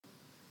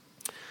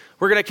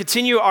We're going to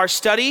continue our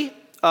study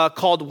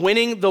called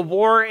Winning the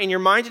War in Your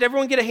Mind. Did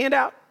everyone get a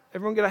handout?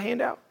 Everyone get a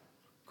handout?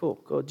 Cool.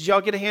 Did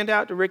y'all get a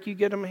handout? Did Rick, you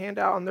get them a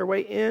handout on their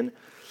way in?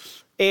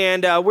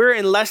 And we're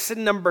in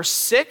lesson number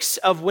 6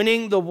 of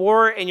Winning the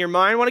War in Your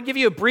Mind. I want to give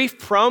you a brief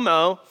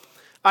promo.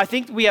 I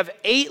think we have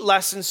 8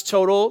 lessons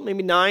total,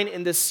 maybe 9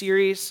 in this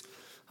series.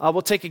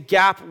 We'll take a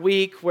gap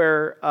week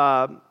where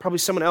probably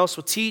someone else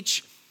will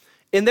teach.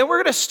 And then we're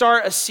going to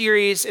start a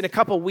series in a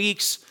couple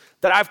weeks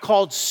that I've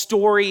called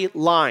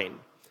Storyline.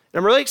 And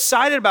I'm really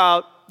excited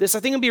about this. I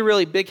think it'll be a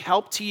really big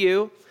help to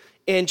you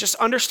in just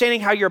understanding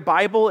how your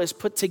Bible is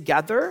put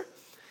together.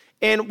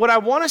 And what I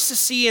want us to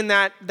see in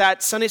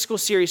that Sunday school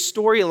series,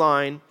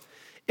 Storyline,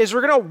 is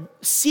we're going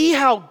to see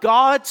how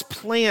God's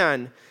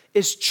plan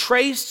is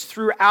traced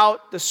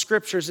throughout the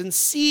scriptures and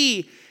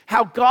see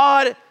how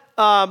God,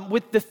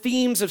 with the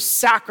themes of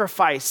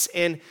sacrifice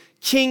and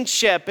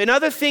kingship and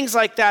other things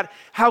like that,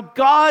 how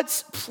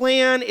God's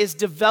plan is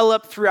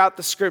developed throughout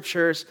the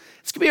scriptures.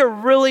 It's going to be a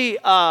really,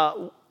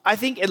 I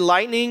think,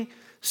 enlightening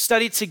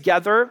study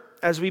together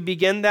as we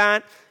begin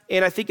that.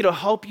 And I think it'll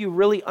help you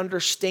really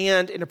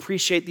understand and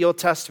appreciate the Old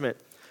Testament.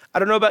 I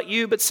don't know about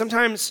you, but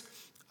sometimes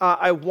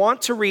I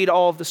want to read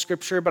all of the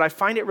scripture, but I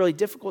find it really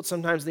difficult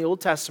sometimes in the Old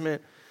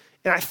Testament.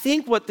 And I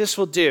think what this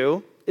will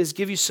do is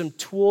give you some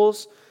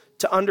tools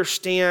to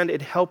understand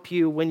and help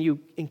you when you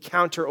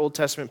encounter Old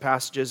Testament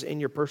passages in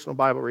your personal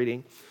Bible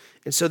reading.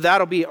 And so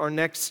that'll be our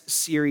next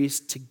series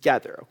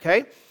together,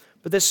 okay?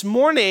 But this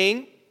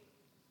morning,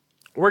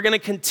 we're going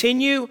to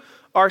continue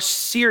our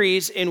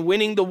series in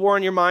Winning the War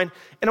in Your Mind.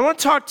 And I want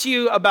to talk to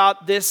you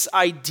about this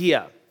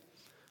idea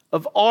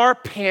of our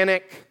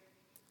panic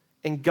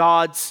and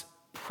God's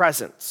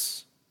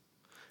presence.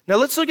 Now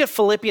let's look at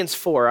Philippians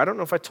 4. I don't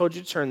know if I told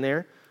you to turn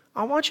there.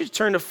 I want you to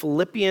turn to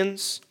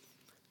Philippians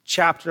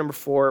chapter number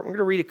 4. We're going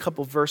to read a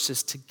couple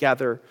verses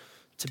together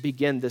to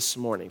begin this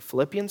morning.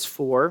 Philippians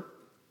 4,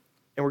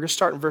 and we're going to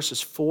start in verses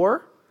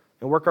 4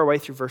 and work our way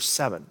through verse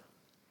 7.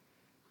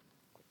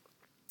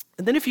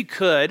 And then if you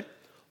could,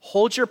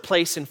 hold your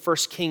place in 1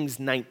 Kings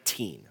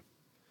 19.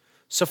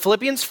 So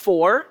Philippians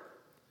 4,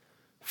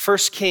 1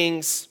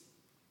 Kings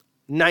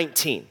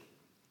 19.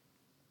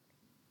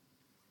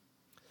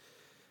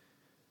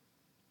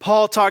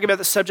 Paul, talking about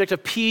the subject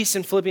of peace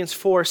in Philippians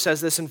 4,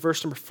 says this in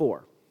verse number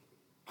 4.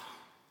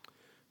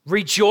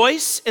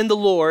 Rejoice in the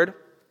Lord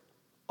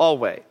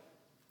always.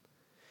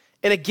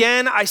 And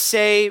again, I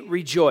say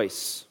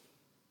rejoice.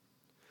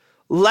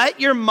 Let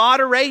your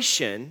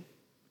moderation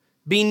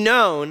be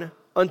known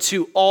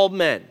unto all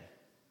men,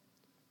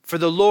 for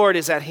the Lord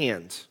is at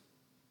hand.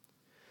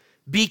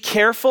 Be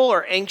careful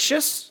or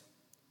anxious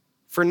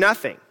for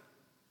nothing.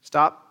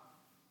 Stop.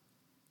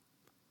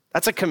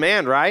 That's a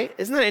command, right?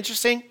 Isn't that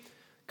interesting?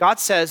 God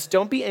says,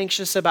 don't be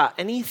anxious about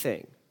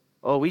anything.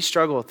 Oh, we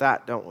struggle with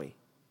that, don't we?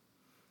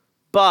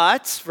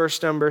 But,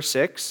 verse number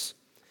 6,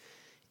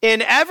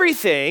 in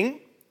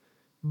everything,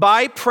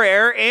 by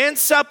prayer and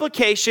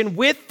supplication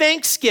with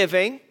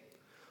thanksgiving,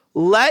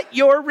 let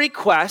your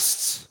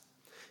requests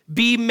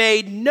be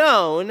made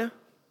known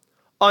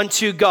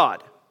unto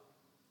God.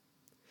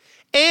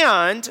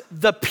 And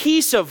the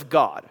peace of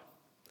God,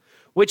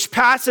 which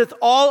passeth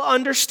all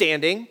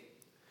understanding,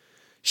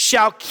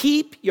 shall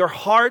keep your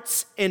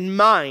hearts and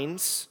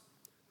minds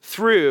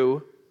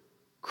through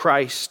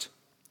Christ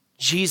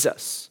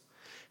Jesus.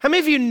 How many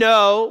of you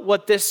know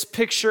what this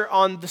picture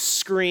on the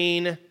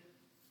screen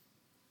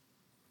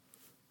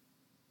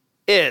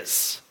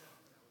is?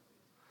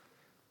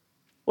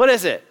 What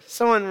is it?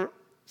 Someone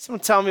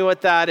tell me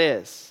what that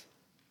is.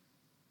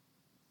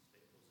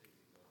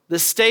 The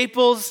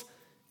Staples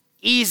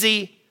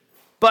Easy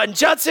button.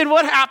 Judson,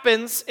 what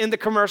happens in the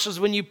commercials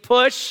when you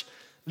push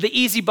the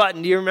easy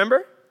button? Do you remember?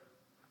 Aside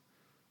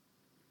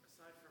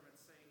from it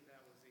saying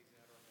that was easy,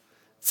 I don't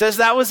remember. It says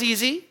that was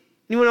easy.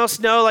 Anyone else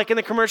know, like in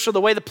the commercial,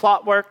 the way the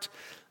plot worked?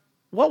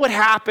 What would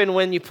happen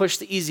when you push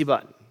the easy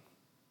button?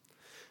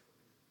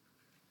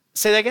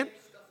 Say that again?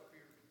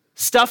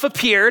 Stuff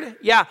appeared.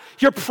 Yeah.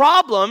 Your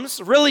problems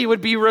really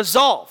would be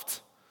resolved.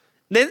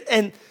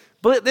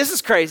 But this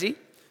is crazy.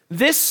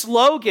 This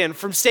slogan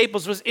from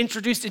Staples was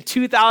introduced in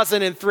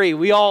 2003.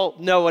 We all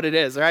know what it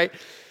is, right?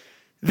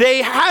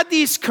 They had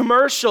these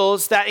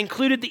commercials that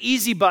included the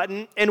easy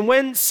button, and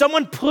when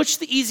someone pushed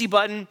the easy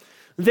button,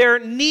 their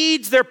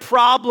needs, their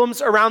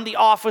problems around the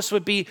office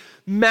would be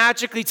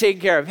magically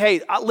taken care of.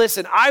 Hey,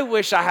 listen, I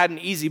wish I had an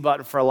easy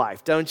button for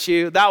life, don't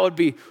you? That would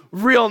be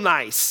real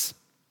nice.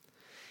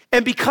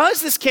 And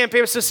because this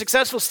campaign was so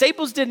successful,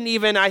 Staples didn't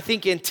even, I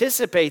think,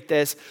 anticipate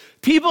this.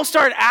 People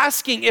started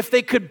asking if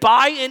they could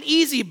buy an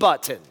easy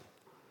button.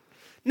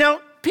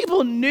 Now,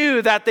 people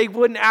knew that they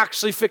wouldn't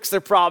actually fix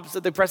their problems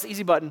if they pressed the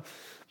easy button.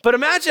 But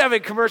imagine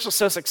having a commercial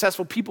so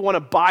successful, people want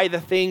to buy the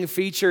thing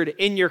featured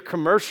in your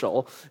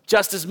commercial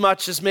just as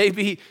much as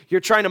maybe you're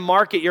trying to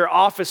market your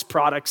office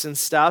products and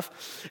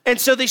stuff. And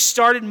so they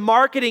started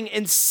marketing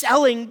and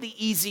selling the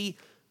easy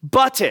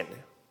button.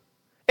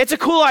 It's a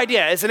cool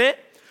idea, isn't it?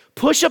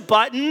 Push a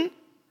button,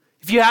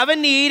 If you have a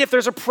need, if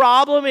there's a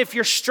problem, if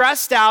you're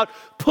stressed out,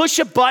 push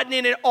a button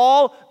and it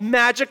all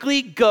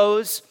magically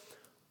goes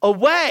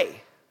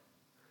away.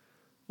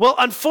 Well,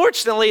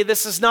 unfortunately,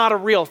 this is not a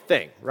real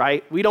thing,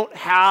 right? We don't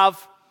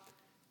have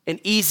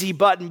an easy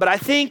button, but I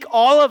think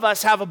all of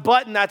us have a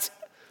button that's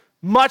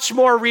much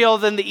more real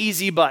than the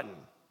easy button.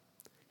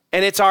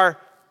 And it's our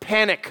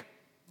panic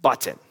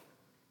button,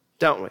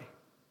 don't we?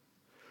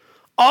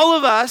 All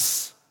of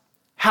us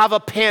have a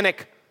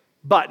panic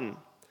button.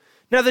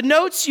 Now, the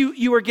notes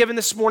you were given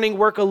this morning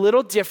work a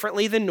little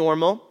differently than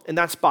normal, and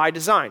that's by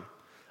design.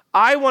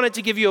 I wanted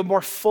to give you a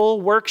more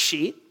full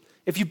worksheet.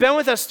 If you've been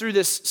with us through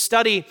this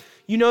study,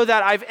 you know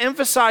that I've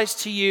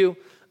emphasized to you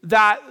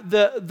that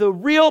the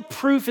real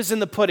proof is in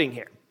the pudding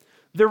here.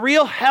 The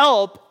real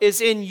help is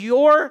in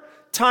your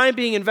time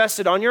being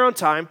invested on your own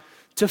time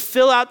to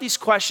fill out these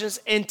questions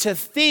and to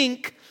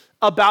think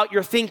about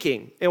your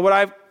thinking. And what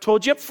I've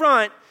told you up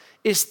front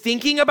is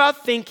thinking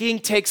about thinking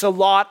takes a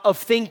lot of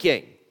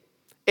thinking.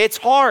 It's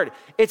hard.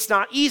 It's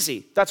not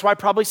easy. That's why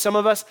probably some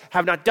of us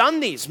have not done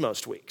these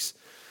most weeks.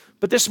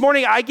 But this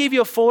morning, I gave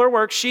you a fuller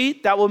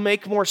worksheet that will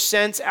make more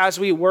sense as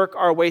we work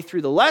our way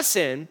through the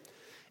lesson.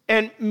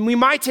 And we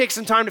might take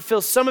some time to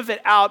fill some of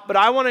it out, but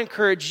I want to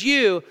encourage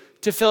you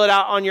to fill it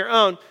out on your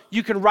own.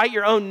 You can write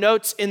your own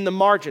notes in the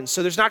margins.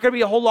 So there's not going to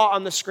be a whole lot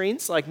on the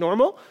screens like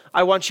normal.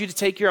 I want you to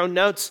take your own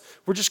notes.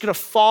 We're just going to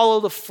follow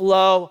the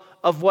flow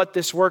of what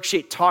this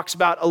worksheet talks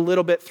about a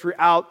little bit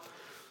throughout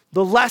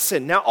the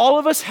lesson. Now, all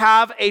of us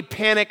have a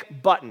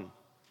panic button.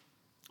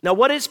 Now,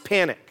 what is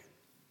panic?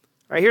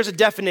 All right, here's a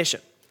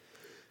definition.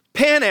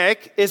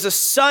 Panic is a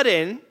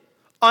sudden,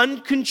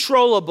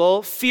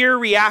 uncontrollable fear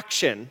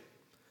reaction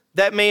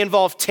that may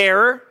involve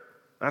terror,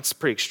 that's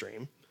pretty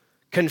extreme,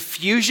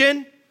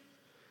 confusion,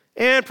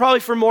 and probably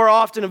for more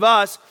often of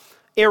us,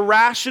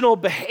 irrational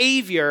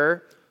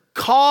behavior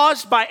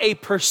caused by a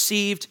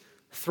perceived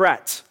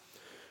threat.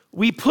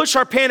 We push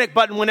our panic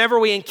button whenever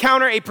we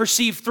encounter a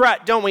perceived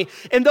threat, don't we?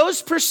 And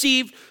those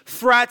perceived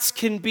threats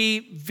can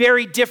be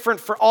very different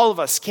for all of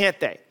us, can't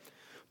they?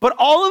 But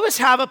all of us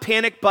have a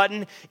panic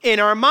button in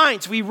our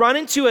minds. We run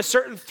into a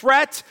certain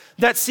threat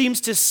that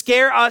seems to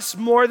scare us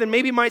more than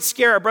maybe might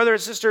scare our brother or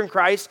sister in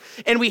Christ,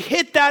 and we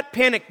hit that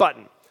panic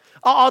button.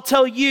 I'll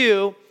tell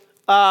you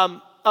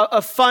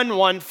a fun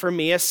one for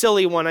me, a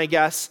silly one, I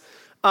guess.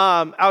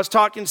 I was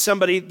talking to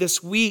somebody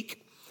this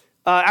week,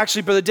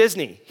 actually Brother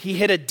Disney. He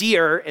hit a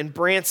deer in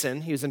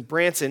Branson. He was in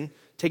Branson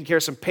taking care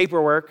of some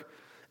paperwork.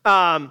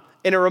 And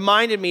it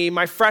reminded me,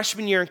 my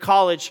freshman year in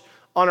college,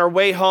 on our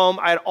way home,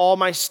 I had all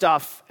my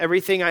stuff,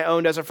 everything I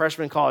owned as a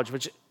freshman in college,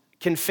 which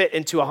can fit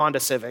into a Honda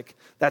Civic.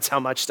 That's how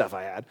much stuff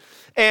I had.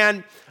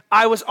 And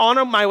I was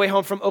on my way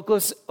home from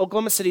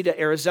Oklahoma City to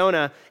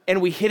Arizona,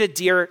 and we hit a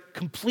deer,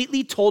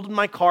 completely totaled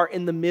my car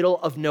in the middle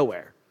of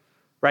nowhere,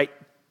 right?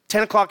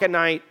 10 o'clock at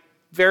night,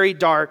 very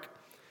dark.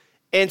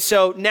 And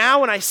so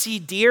now when I see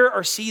deer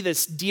or see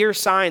this deer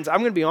signs, I'm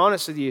going to be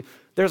honest with you,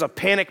 there's a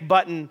panic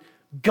button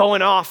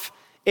going off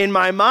in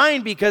my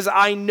mind because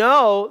I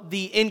know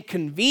the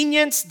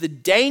inconvenience, the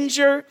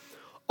danger,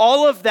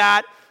 all of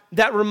that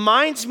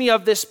reminds me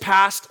of this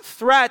past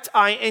threat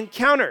I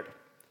encountered.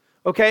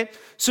 Okay?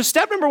 So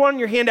step number one in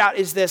your handout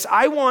is this.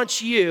 I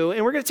want you,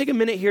 and we're going to take a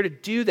minute here to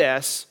do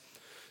this,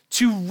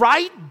 to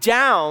write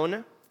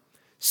down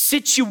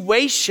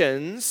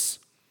situations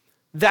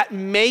that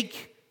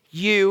make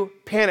you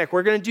panic.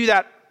 We're going to do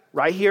that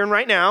right here and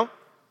right now.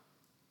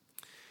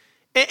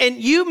 And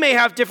you may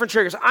have different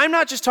triggers. I'm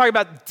not just talking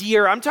about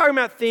deer. I'm talking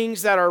about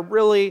things that are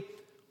really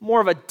more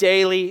of a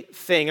daily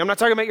thing. I'm not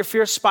talking about your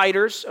fear of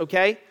spiders,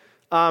 okay?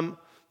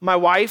 My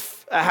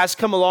wife has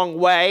come a long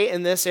way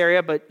in this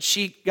area, but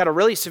she got a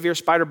really severe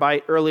spider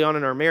bite early on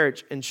in our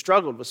marriage and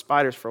struggled with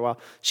spiders for a while.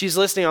 She's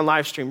listening on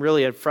live stream,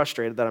 really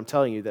frustrated that I'm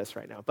telling you this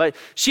right now. But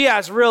she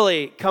has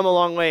really come a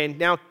long way and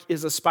now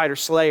is a spider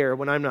slayer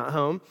when I'm not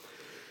home.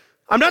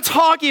 I'm not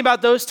talking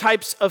about those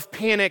types of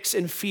panics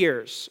and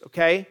fears,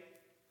 okay?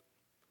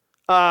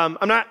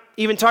 I'm not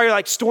even talking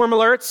like storm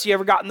alerts. You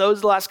ever gotten those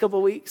the last couple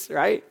of weeks,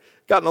 right?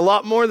 Gotten a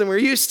lot more than we're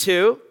used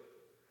to.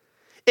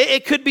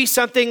 It could be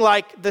something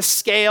like the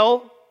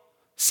scale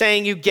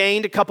saying you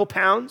gained a couple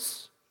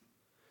pounds.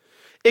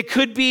 It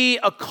could be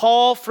a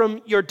call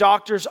from your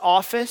doctor's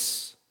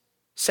office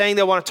saying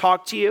they want to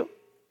talk to you.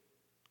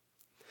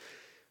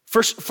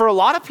 For a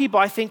lot of people,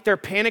 I think their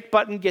panic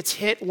button gets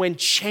hit when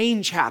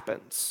change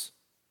happens.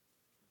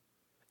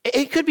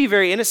 It could be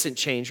very innocent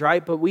change,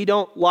 right? But we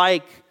don't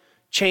like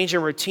change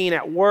in routine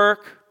at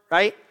work,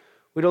 right?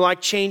 We don't like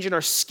change in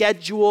our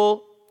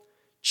schedule,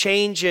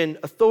 change in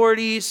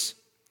authorities.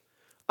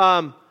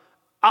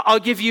 I'll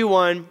give you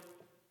one.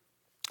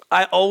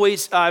 I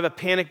have a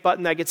panic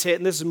button that gets hit,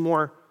 and this is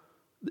more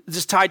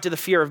just tied to the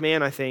fear of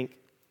man, I think.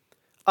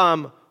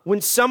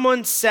 When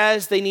someone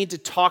says they need to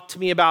talk to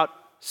me about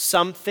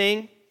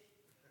something,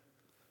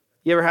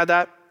 you ever had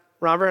that,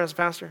 Robert, as a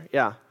pastor?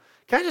 Yeah.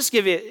 Can I just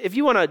give you, if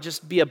you want to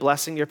just be a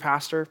blessing to your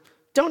pastor,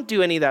 don't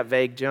do any of that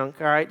vague junk,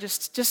 all right?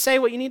 Just say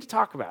what you need to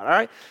talk about, all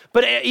right?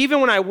 But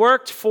even when I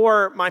worked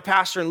for my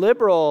pastor in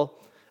Liberal,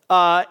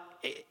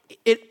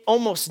 it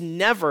almost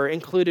never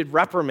included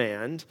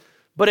reprimand.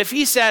 But if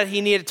he said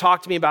he needed to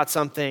talk to me about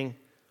something,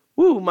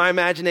 my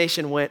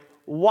imagination went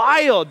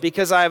wild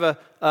because I have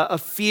a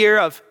fear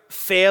of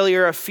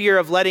failure, a fear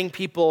of letting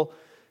people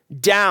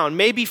down.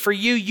 Maybe for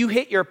you, you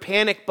hit your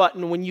panic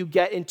button when you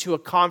get into a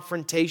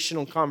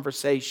confrontational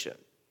conversation.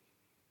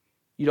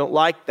 You don't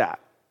like that.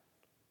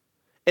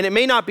 And it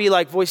may not be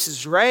like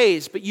voices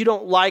raised, but you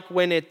don't like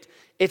when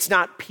it's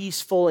not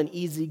peaceful and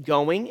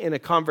easygoing in a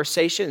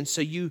conversation. And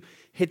so you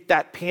hit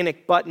that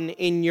panic button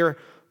in your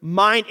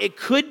mind. It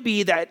could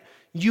be that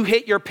you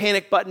hit your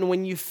panic button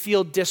when you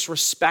feel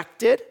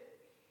disrespected.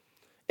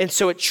 And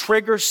so it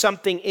triggers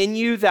something in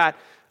you that,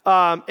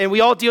 and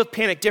we all deal with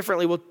panic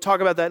differently. We'll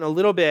talk about that in a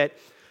little bit.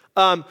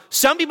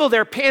 Some people,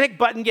 their panic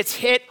button gets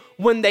hit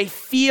when they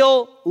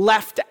feel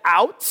left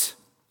out,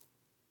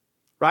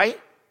 right?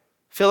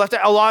 Feel left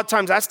out. A lot of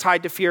times that's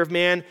tied to fear of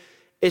man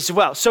as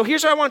well. So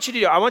here's what I want you to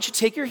do. I want you to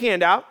take your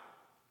hand out.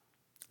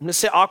 I'm going to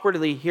sit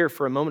awkwardly here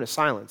for a moment of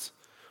silence.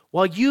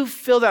 While you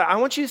feel that, I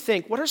want you to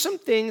think, what are some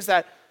things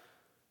that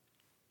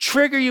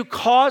trigger you,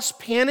 cause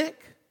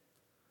panic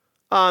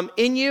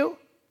in you?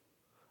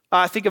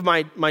 Think of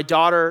my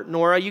daughter,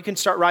 Nora. You can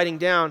start writing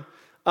down.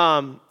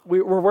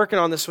 We're working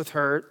on this with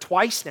her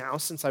twice now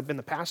since I've been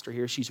the pastor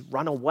here. She's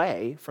run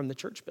away from the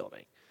church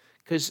building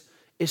because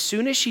as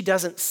soon as she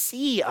doesn't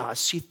see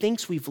us, she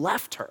thinks we've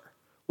left her,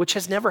 which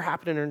has never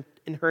happened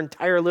in her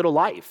entire little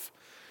life.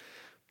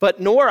 But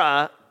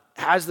Nora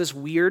has this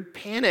weird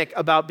panic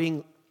about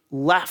being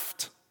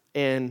left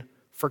and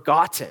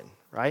forgotten,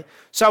 right?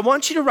 So I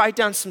want you to write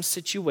down some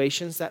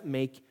situations that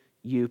make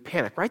you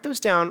panic. Write those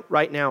down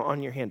right now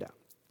on your handout.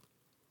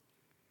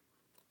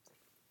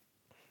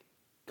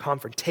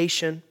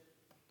 Confrontation,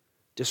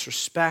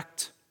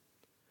 disrespect,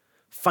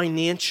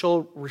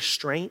 financial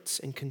restraints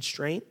and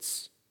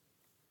constraints,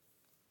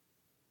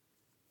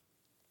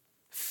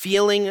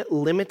 feeling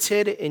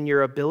limited in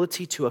your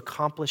ability to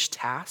accomplish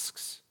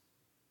tasks,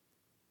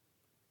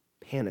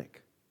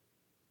 panic.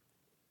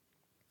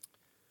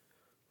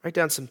 Write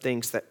down some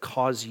things that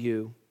cause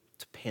you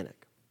to panic.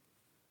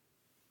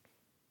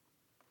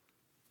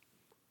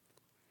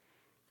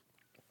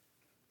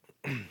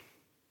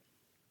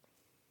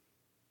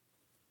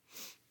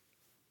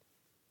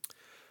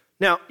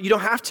 Now, you don't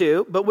have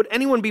to, but would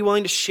anyone be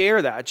willing to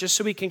share that just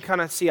so we can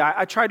kind of see?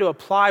 I try to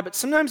apply, but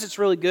sometimes it's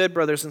really good,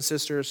 brothers and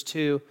sisters,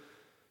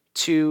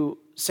 to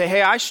say,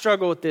 hey, I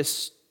struggle with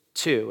this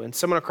too. And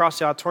someone across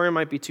the auditorium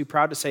might be too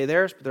proud to say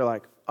theirs, but they're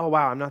like, oh,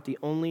 wow, I'm not the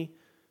only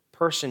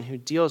person who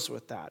deals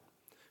with that.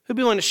 Who'd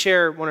be willing to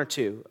share one or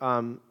two?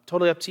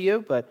 Totally up to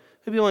you, but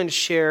who'd be willing to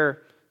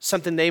share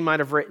something they might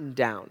have written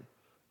down?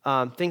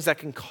 Things that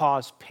can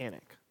cause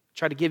panic.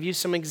 Try to give you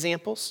some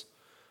examples.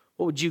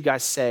 What would you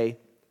guys say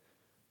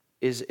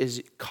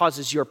is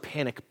causes your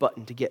panic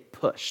button to get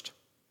pushed?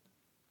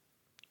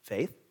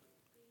 Faith?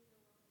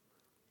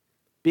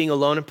 Being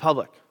alone in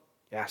public.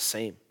 Yeah,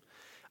 same.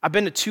 I've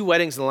been to 2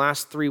 weddings in the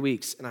last 3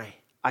 weeks, and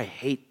I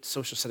hate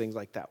social settings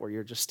like that where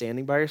you're just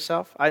standing by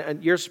yourself.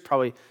 Yours is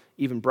probably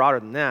even broader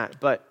than that,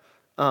 but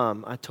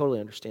I totally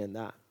understand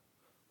that.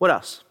 What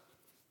else?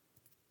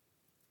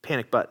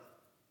 Panic button.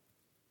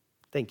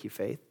 Thank you,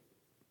 Faith.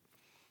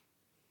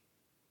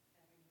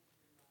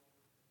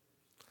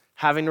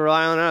 Having to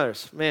rely on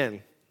others.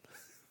 Man,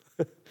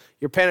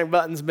 your panic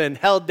button's been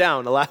held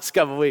down the last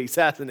couple of weeks,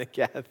 hasn't it,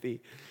 Kathy?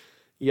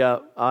 Yeah,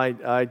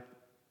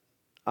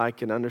 I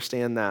can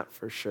understand that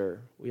for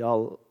sure. We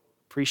all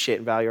appreciate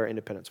and value our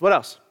independence. What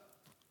else?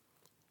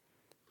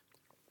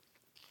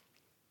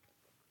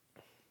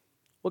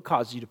 What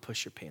caused you to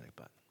push your panic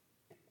button?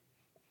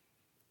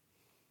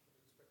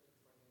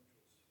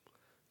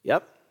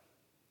 Yep.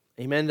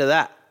 Amen to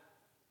that.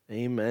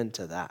 Amen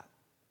to that.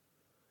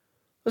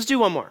 Let's do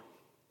one more.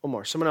 One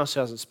more. Someone else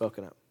who hasn't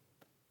spoken up.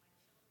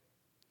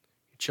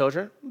 Your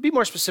children? Be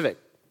more specific.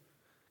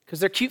 Because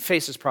their cute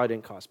faces probably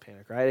didn't cause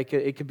panic, right?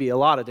 It could be a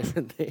lot of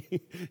different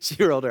things.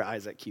 She rolled her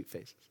eyes at cute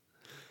faces.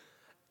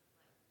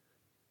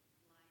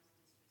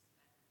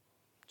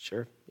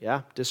 Sure.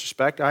 Yeah.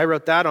 Disrespect. I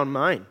wrote that on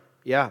mine.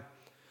 Yeah.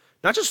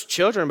 Not just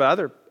children,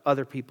 but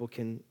other people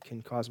can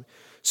cause me.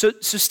 So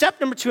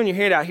step number 2 in your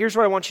handout, here's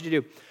what I want you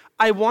to do.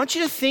 I want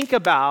you to think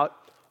about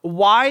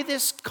why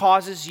this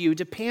causes you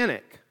to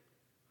panic.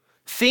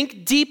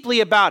 Think deeply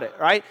about it,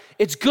 right?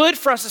 It's good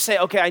for us to say,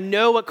 okay, I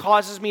know what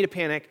causes me to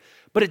panic,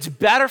 but it's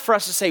better for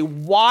us to say,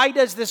 why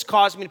does this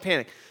cause me to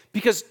panic?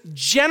 Because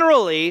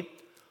generally,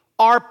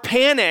 our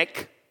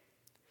panic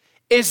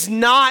is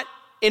not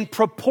in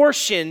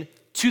proportion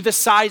to the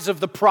size of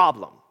the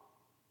problem.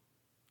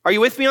 Are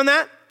you with me on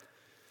that?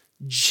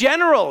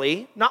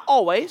 Generally, not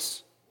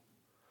always.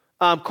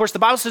 Of course, the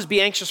Bible says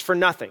be anxious for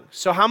nothing.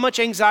 So how much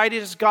anxiety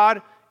does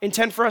God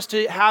intend for us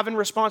to have in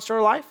response to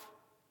our life?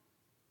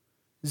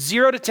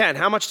 0 to 10.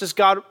 How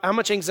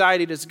much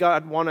anxiety does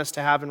God want us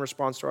to have in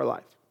response to our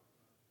life?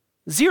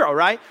 0,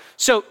 right?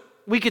 So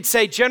we could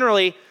say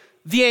generally,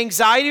 the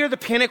anxiety or the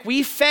panic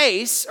we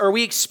face or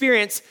we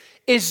experience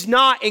is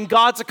not in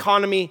God's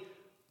economy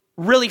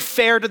really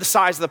fair to the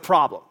size of the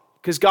problem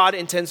because God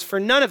intends for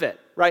none of it.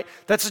 right?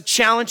 That's a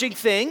challenging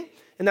thing,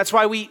 and that's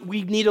why we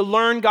need to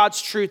learn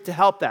God's truth to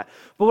help that.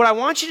 But what I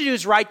want you to do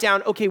is write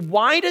down, okay,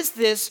 why does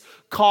this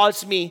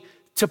cause me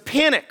to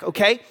panic,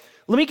 okay?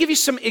 Let me give you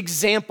some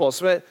examples.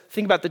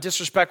 Think about the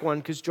disrespect one,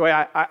 because Joy,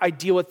 I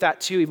deal with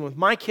that too, even with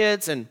my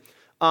kids and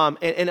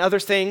other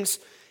things,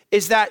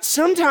 is that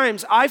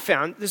sometimes I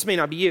found, this may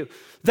not be you,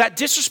 that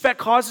disrespect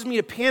causes me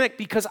to panic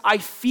because I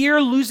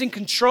fear losing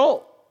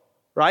control,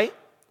 right?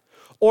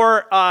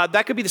 Or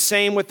that could be the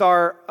same with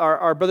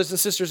our brothers and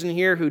sisters in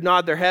here who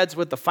nod their heads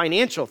with the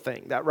financial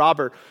thing that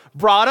Robert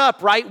brought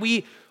up, right?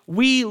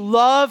 We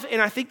love,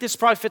 and I think this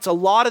probably fits a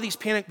lot of these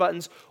panic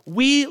buttons,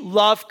 we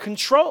love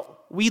control.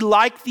 We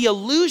like the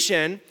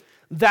illusion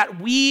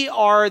that we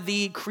are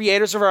the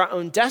creators of our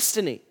own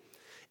destiny.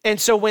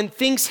 And so when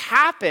things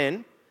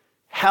happen,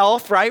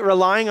 health, right,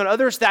 relying on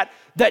others that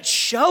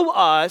show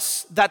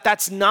us that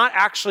that's not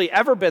actually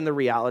ever been the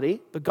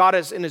reality, but God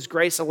has in his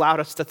grace allowed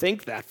us to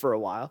think that for a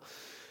while,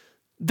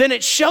 then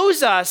it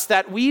shows us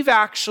that we've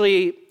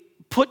actually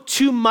put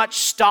too much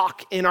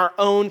stock in our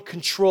own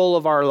control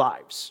of our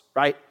lives,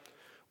 right?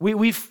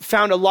 We've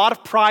found a lot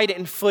of pride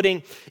and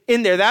footing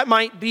in there. That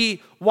might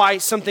be why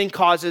something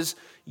causes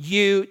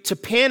you to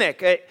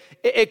panic.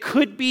 It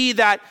could be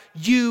that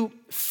you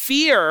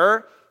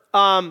fear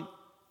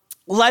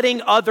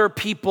letting other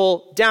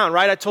people down,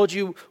 right? I told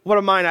you one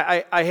of mine.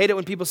 I hate it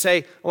when people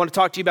say, I want to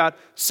talk to you about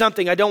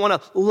something. I don't want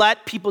to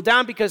let people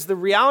down, because the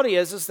reality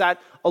is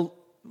that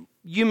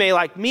you may,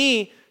 like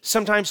me,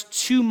 sometimes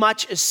too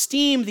much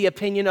esteem the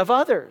opinion of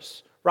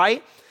others,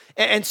 right?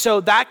 And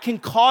so that can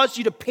cause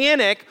you to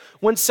panic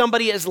when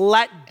somebody is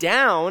let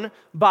down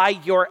by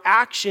your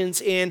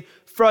actions and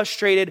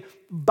frustrated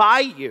by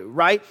you,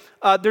 right?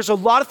 There's a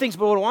lot of things,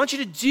 but what I want you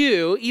to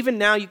do, even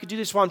now, you could do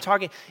this while I'm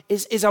talking,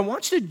 is I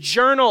want you to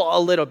journal a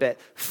little bit.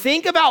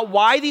 Think about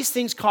why these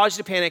things cause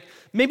you to panic.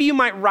 Maybe you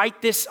might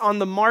write this on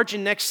the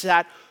margin next to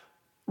that.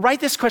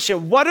 Write this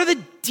question: what are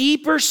the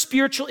deeper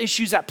spiritual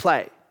issues at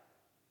play?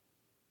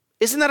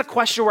 Isn't that a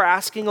question we're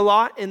asking a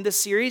lot in this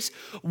series?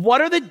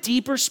 What are the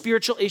deeper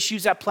spiritual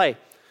issues at play?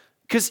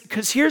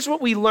 Because here's what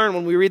we learn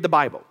when we read the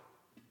Bible,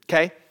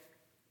 okay?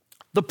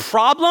 The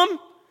problem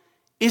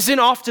isn't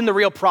often the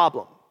real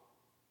problem.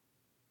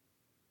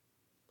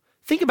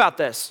 Think about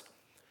this.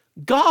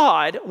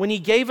 God, when he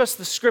gave us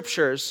the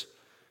scriptures,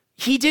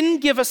 he didn't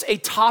give us a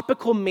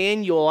topical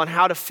manual on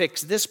how to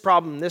fix this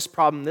problem, this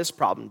problem, this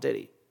problem, did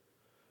he?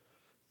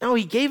 No,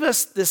 he gave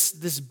us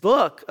this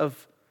book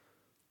of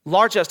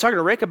largely, I was talking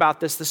to Rick about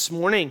this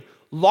morning,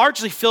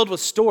 largely filled with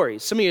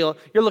stories. Some of you,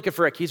 you're looking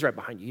for Rick. He's right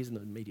behind you. He's in the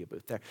media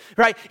booth there,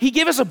 right? He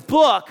gave us a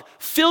book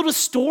filled with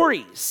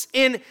stories,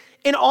 and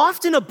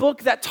often a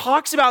book that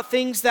talks about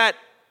things that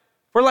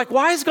we're like,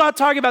 why is God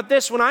talking about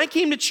this? When I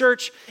came to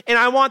church and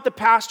I want the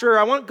pastor, or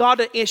I want God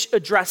to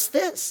address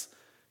this.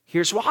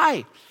 Here's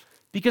why.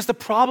 Because the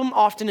problem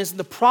often isn't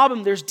the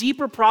problem. There's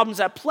deeper problems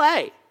at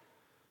play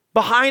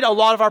behind a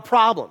lot of our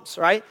problems,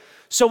 right?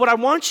 So what I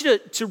want you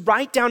to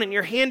write down in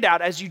your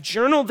handout as you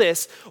journal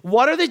this,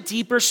 what are the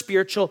deeper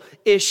spiritual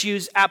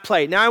issues at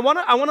play? Now, I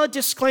want to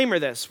disclaimer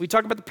this. We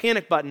talked about the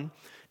panic button.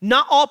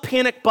 Not all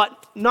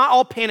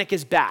panic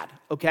is bad,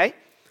 okay?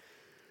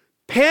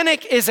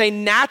 Panic is a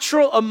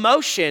natural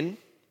emotion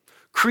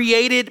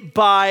created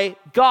by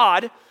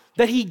God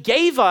that he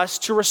gave us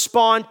to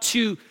respond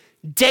to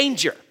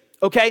danger,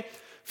 okay?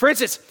 For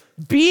instance,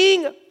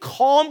 being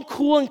calm,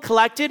 cool, and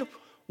collected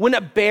when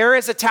a bear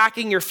is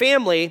attacking your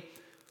family,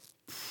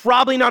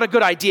 probably not a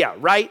good idea,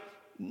 right?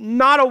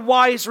 Not a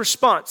wise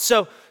response.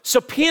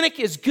 So panic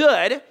is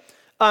good,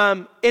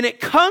 and it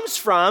comes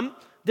from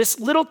this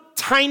little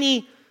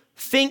tiny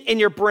thing in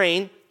your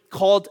brain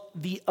called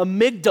the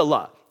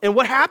amygdala. And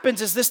what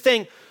happens is this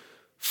thing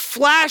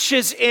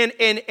flashes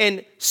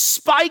and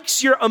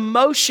spikes your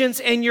emotions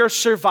and your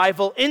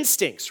survival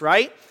instincts,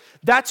 right?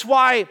 That's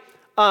why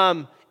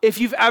if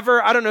you've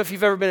ever, I don't know if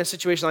you've ever been in a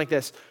situation like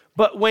this,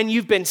 but when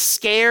you've been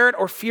scared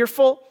or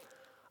fearful,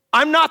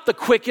 I'm not the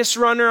quickest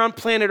runner on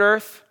planet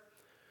Earth,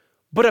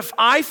 but if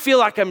I feel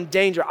like I'm in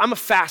danger, I'm a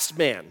fast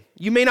man.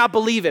 You may not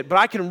believe it, but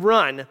I can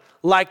run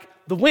like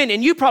the wind,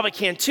 and you probably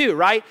can too,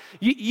 right?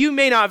 You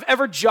may not have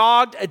ever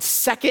jogged a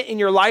second in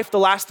your life the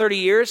last 30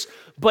 years,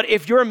 but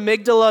if your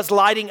amygdala is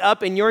lighting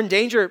up and you're in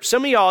danger,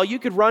 some of y'all, you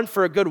could run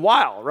for a good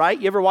while, right?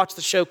 You ever watch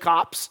the show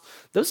Cops?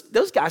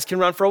 Those guys can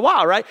run for a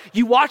while, right?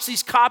 You watch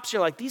these cops,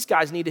 you're like, these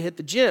guys need to hit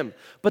the gym,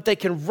 but they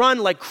can run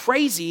like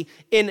crazy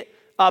in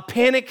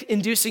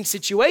panic-inducing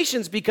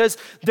situations because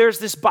there's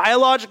this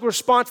biological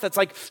response that's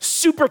like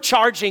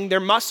supercharging their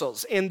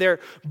muscles and their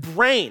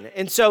brain.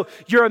 And so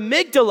your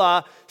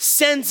amygdala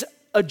sends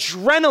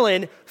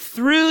adrenaline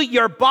through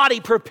your body,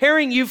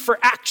 preparing you for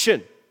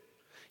action.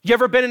 You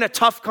ever been in a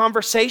tough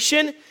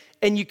conversation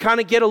and you kind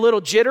of get a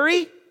little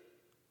jittery?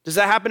 Does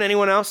that happen to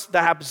anyone else?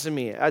 That happens to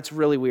me. That's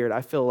really weird.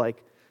 I feel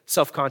like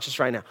self-conscious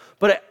right now.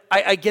 But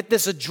I get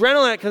this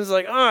adrenaline because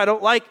like, oh, I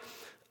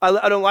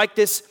don't like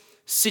this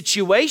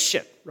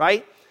situation,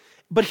 right?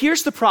 But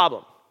here's the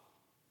problem,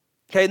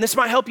 okay? And this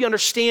might help you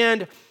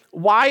understand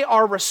why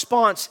our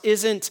response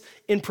isn't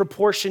in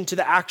proportion to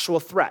the actual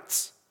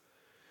threats.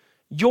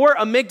 your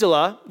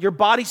amygdala, your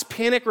body's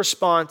panic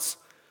response,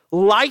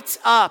 lights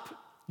up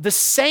the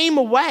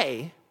same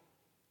way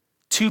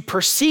to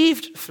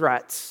perceived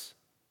threats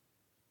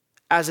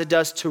as it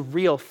does to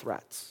real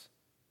threats.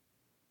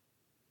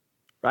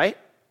 Right?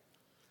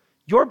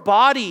 Your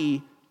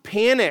body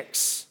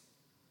panics.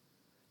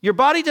 Your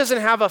body doesn't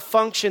have a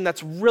function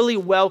that's really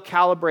well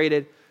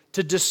calibrated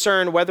to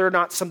discern whether or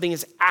not something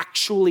is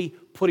actually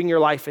putting your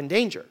life in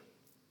danger.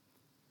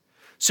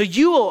 So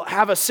you will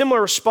have a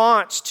similar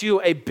response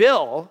to a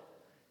bill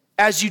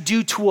as you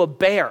do to a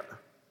bear,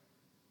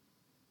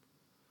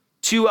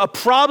 to a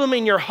problem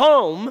in your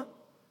home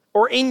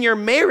or in your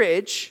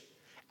marriage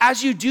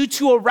as you do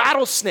to a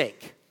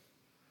rattlesnake.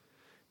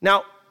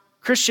 Now,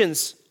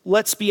 Christians,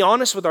 let's be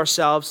honest with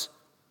ourselves.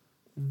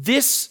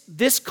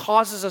 This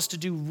causes us to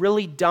do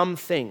really dumb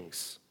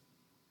things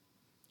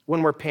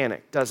when we're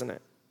panicked, doesn't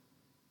it?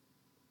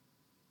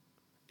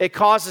 It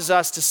causes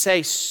us to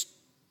say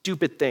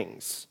stupid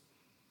things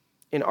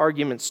in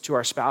arguments to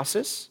our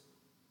spouses.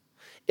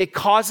 It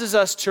causes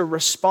us to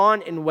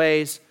respond in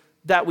ways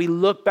that we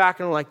look back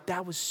and we're like,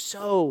 that was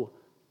so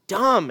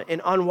dumb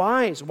and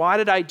unwise. Why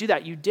did I do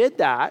that? You did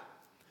that.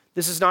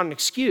 This is not an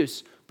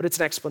excuse, but it's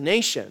an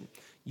explanation.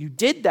 You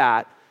did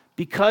that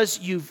because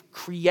you've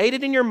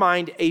created in your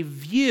mind a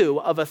view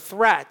of a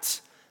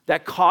threat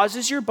that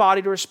causes your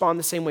body to respond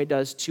the same way it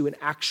does to an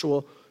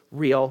actual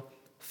real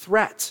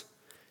threat.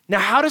 Now,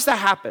 how does that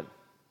happen?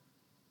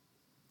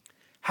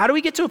 How do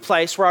we get to a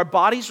place where our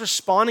body's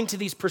responding to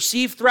these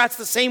perceived threats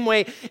the same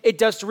way it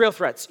does to real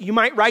threats? You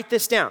might write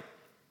this down.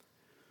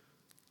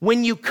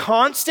 When you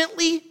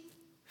constantly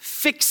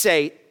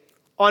fixate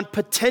on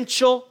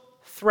potential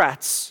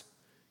threats,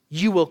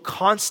 you will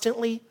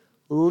constantly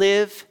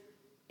live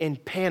in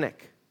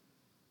panic.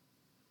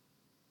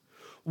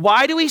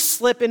 Why do we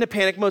slip into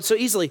panic mode so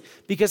easily?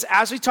 Because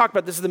as we talked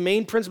about, this is the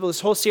main principle of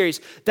this whole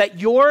series, that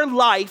your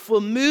life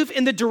will move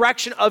in the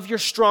direction of your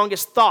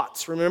strongest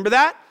thoughts. Remember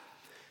that?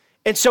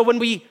 And so when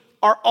we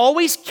are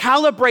always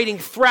calibrating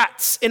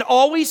threats and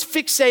always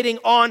fixating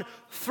on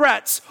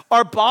threats,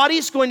 our body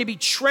is going to be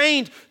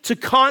trained to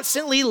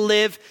constantly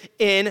live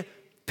in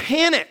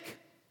panic.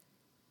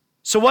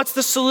 So what's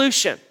the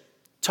solution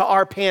to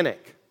our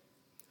panic?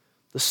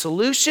 The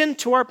solution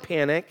to our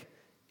panic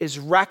is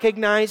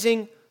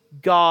recognizing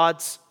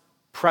God's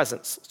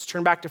presence. Let's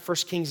turn back to 1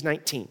 Kings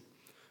 19.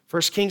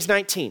 1 Kings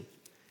 19.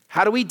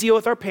 How do we deal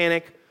with our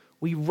panic?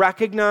 We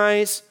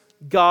recognize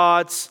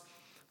God's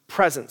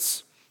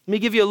presence. Let me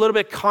give you a little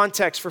bit of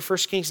context for 1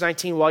 Kings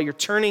 19 while you're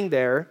turning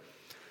there.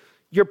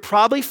 You're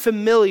probably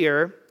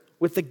familiar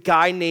with a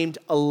guy named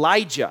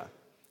Elijah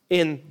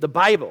in the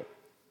Bible.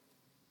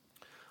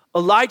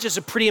 Elijah is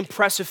a pretty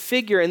impressive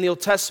figure in the Old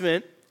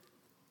Testament.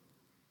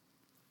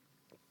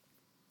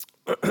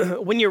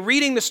 When you're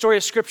reading the story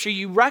of Scripture,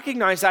 you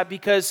recognize that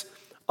because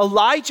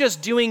Elijah's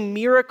doing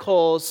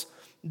miracles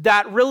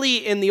that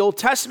really in the Old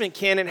Testament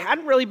canon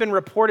hadn't really been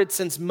reported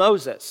since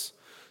Moses.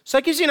 So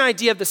that gives you an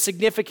idea of the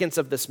significance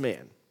of this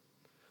man,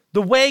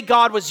 the way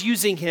God was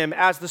using him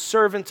as the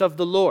servant of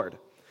the Lord.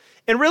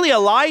 And really,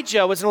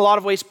 Elijah was in a lot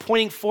of ways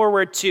pointing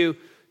forward to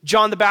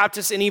John the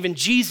Baptist and even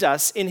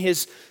Jesus in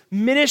his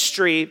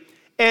ministry,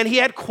 and he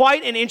had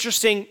quite an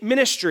interesting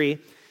ministry.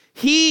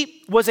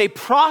 He was a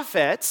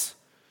prophet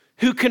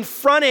who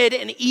confronted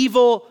an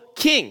evil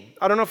king.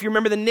 I don't know if you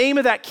remember the name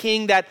of that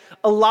king that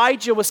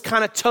Elijah was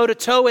kind of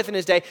toe-to-toe with in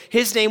his day.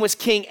 His name was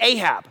King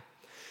Ahab.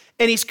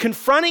 And he's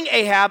confronting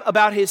Ahab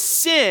about his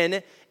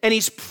sin, and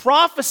he's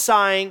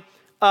prophesying,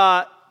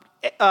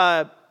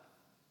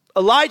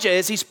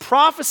 he's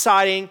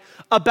prophesying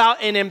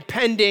about an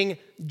impending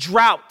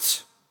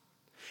drought.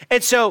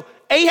 And so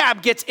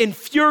Ahab gets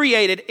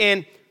infuriated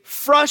and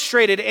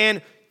frustrated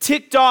and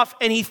ticked off,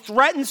 and he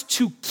threatens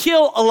to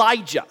kill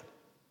Elijah.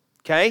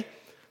 Okay?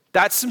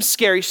 That's some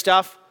scary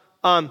stuff.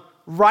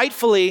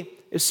 Rightfully,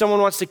 if someone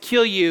wants to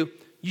kill you,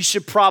 you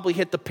should probably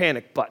hit the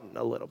panic button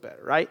a little bit,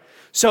 right?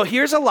 So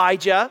here's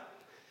Elijah,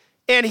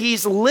 and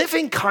he's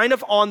living kind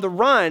of on the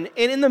run.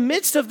 And in the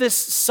midst of this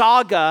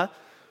saga,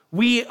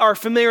 we are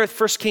familiar with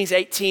 1 Kings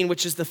 18,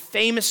 which is the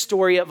famous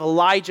story of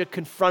Elijah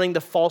confronting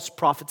the false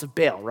prophets of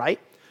Baal, right?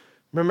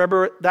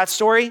 Remember that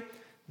story?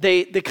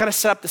 They kind of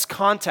set up this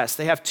contest.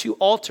 They have two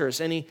altars,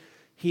 and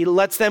he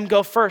lets them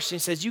go first. And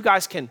he says, you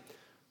guys can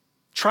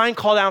try and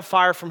call down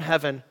fire from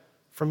heaven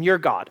from your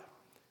God.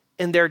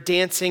 And they're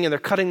dancing, and they're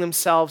cutting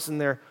themselves, and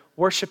they're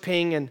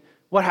worshiping, and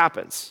what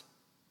happens?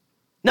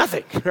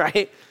 Nothing,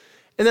 right?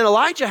 And then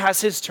Elijah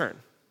has his turn.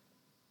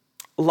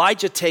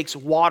 Elijah takes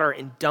water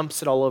and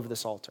dumps it all over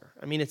this altar.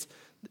 I mean,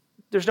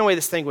 there's no way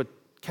this thing would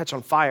catch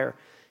on fire.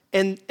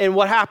 And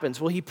what happens?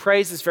 Well, he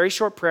prays this very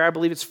short prayer. I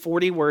believe it's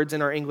 40 words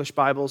in our English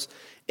Bibles.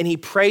 And he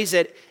prays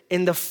it,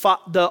 and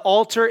the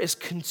altar is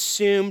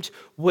consumed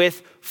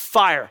with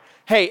fire.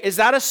 Hey, is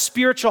that a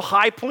spiritual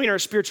high point or a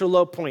spiritual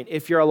low point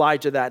if you're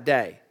Elijah that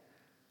day?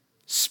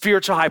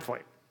 Spiritual high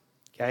point,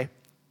 okay?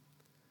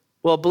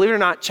 Well, believe it or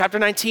not, chapter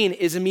 19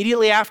 is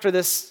immediately after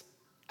this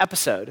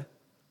episode. And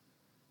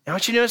I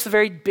want you to notice the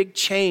very big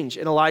change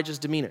in Elijah's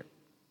demeanor,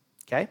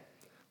 okay?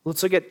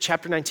 Let's look at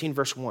chapter 19,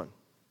 verse 1.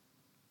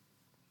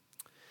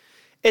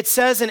 It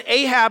says, and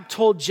Ahab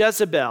told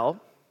Jezebel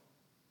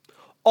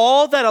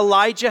all that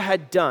Elijah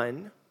had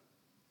done,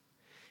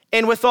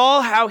 and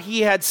withal how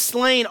he had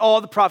slain all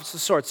the prophets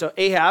with the sword. So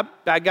Ahab,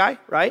 bad guy,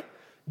 right?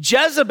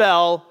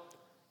 Jezebel,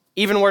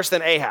 even worse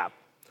than Ahab.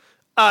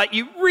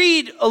 You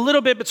read a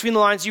little bit between the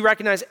lines, you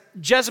recognize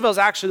Jezebel's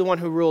actually the one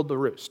who ruled the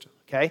roost,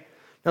 okay?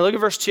 Now look at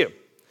verse 2.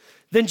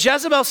 Then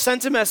Jezebel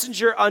sent a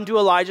messenger unto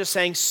Elijah,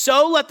 saying,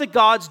 so let the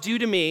gods do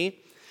to me,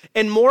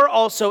 and more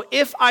also,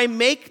 if I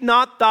make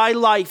not thy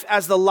life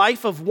as the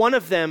life of one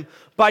of them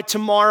by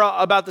tomorrow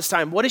about this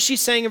time. What is she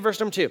saying in verse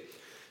number 2?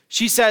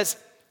 She says,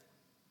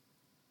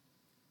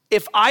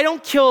 if I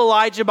don't kill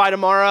Elijah by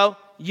tomorrow,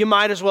 you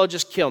might as well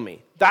just kill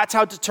me. That's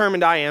how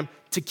determined I am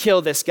to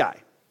kill this guy.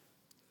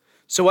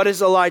 So what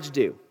does Elijah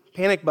do?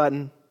 Panic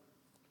button.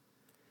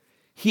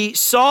 He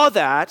saw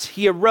that,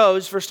 he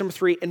arose, verse number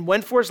 3, and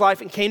went for his life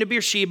and came to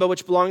Beersheba,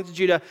 which belonged to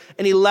Judah,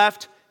 and he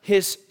left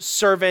his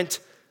servant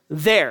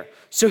there.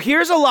 So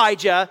here's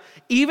Elijah,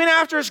 even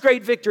after his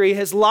great victory,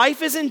 his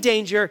life is in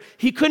danger.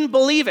 He couldn't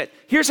believe it.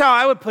 Here's how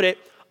I would put it.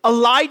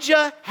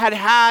 Elijah had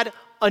had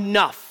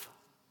enough.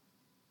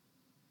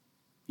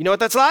 You know what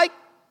that's like?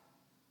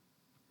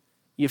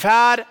 You've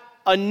had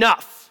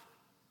enough.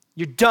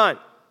 You're done.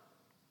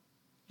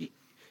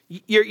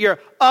 You're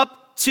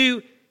up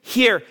to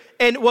here.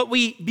 And what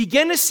we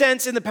begin to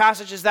sense in the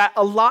passage is that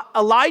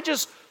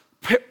Elijah's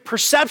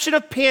perception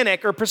of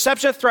panic or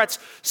perception of threats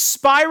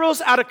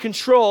spirals out of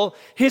control.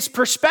 His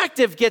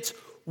perspective gets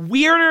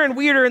weirder and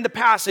weirder in the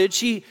passage.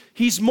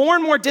 He's more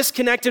and more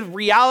disconnected with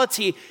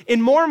reality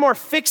and more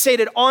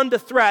fixated on the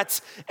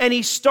threats. And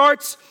he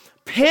starts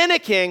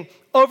panicking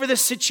over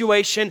this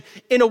situation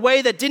in a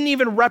way that didn't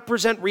even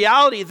represent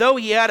reality, though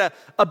he had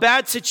a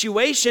bad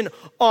situation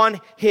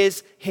on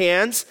his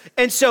hands.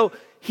 And so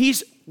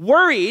he's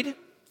worried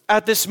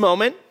at this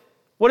moment.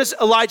 What is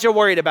Elijah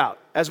worried about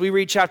as we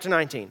read chapter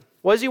 19?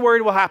 What is he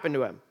worried will happen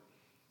to him?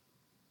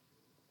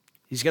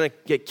 He's going to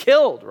get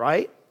killed,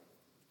 right?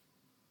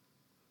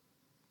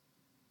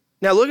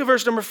 Now look at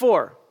verse number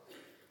 4.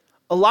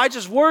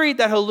 Elijah's worried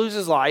that he'll lose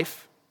his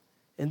life,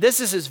 and this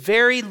is his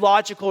very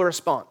logical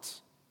response.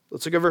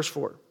 Let's look at verse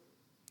 4.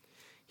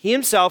 He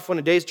himself went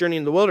a day's journey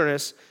in the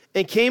wilderness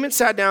and came and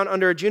sat down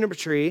under a juniper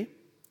tree.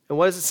 And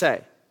what does it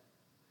say?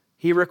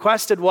 He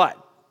requested what?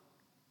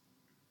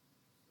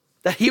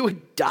 That he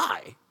would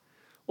die.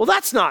 Well,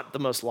 that's not the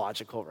most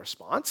logical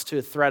response to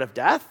a threat of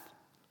death,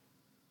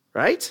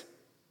 right?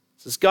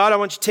 He says, God, I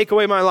want you to take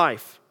away my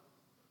life.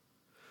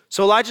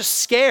 So Elijah's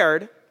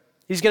scared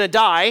he's going to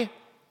die,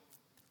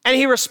 and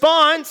he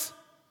responds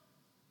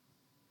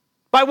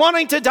by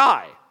wanting to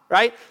die,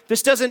 right?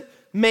 This doesn't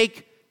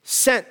make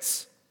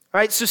sense,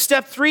 right? So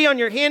step 3 on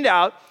your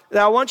handout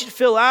that I want you to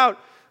fill out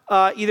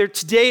either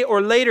today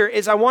or later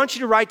is I want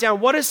you to write down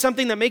what is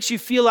something that makes you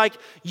feel like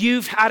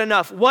you've had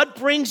enough. What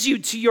brings you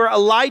to your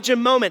Elijah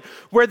moment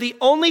where the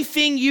only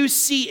thing you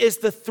see is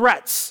the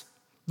threats,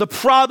 the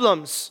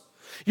problems.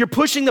 You're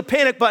pushing the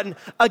panic button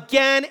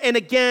again and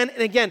again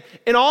and again.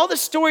 And all the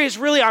story is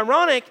really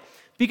ironic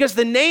because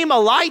the name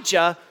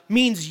Elijah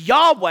means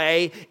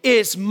Yahweh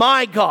is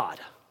my God.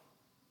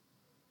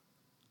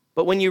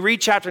 But when you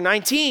read chapter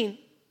 19,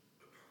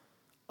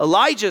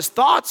 Elijah's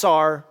thoughts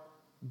are,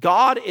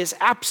 God is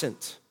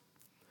absent.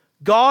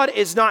 God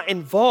is not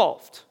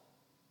involved.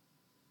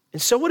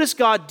 And so what does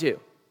God do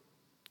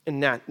in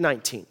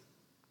 19?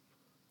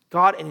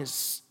 God, in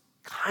his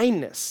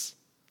kindness,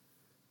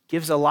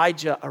 gives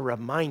Elijah a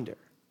reminder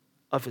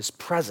of his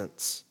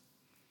presence.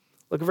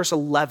 Look at verse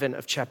 11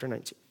 of chapter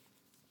 19.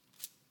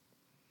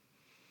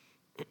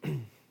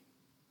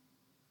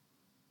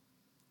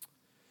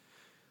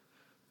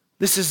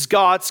 This is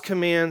God's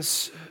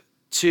commands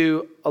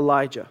to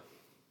Elijah.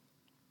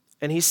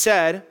 And he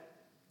said,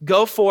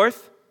 go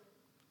forth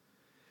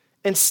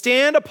and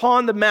stand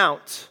upon the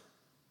mount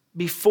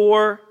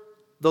before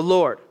the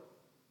Lord.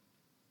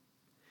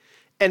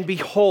 And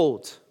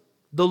behold,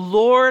 the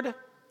Lord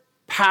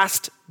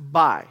passed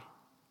by,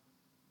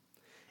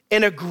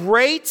 and a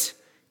great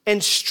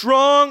and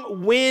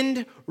strong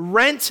wind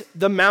rent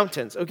the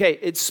mountains. Okay,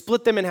 it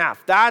split them in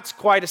half. That's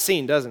quite a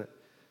scene, doesn't it?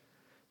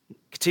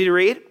 Continue to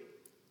read.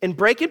 And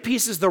break in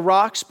pieces the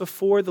rocks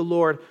before the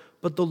Lord,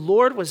 but the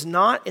Lord was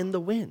not in the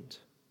wind.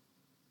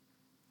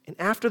 And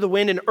after the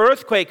wind, an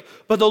earthquake,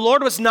 but the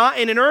Lord was not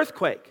in an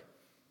earthquake.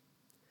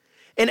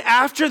 And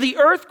after the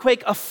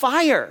earthquake, a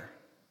fire.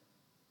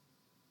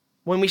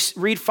 When we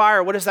read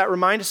fire, what does that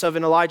remind us of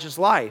in Elijah's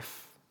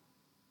life?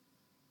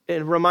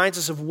 It reminds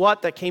us of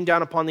what that came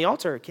down upon the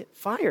altar.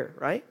 Fire,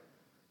 right?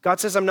 God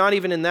says, I'm not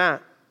even in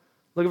that.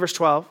 Look at verse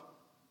 12.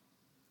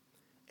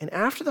 And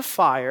after the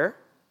fire,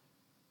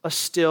 a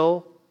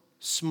still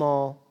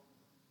small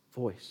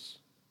voice.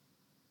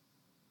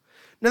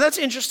 Now that's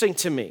interesting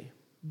to me,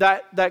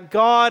 that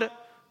God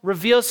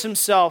reveals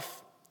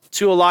himself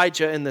to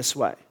Elijah in this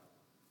way.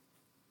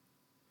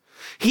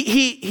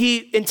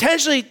 He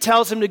intentionally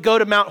tells him to go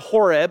to Mount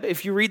Horeb,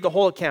 if you read the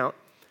whole account.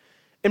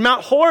 And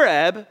Mount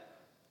Horeb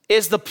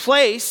is the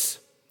place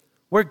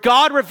where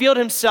God revealed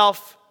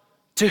himself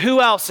to who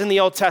else in the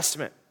Old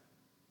Testament?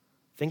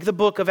 Think of the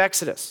book of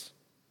Exodus.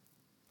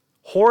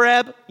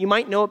 Horeb, you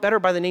might know it better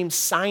by the name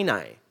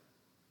Sinai.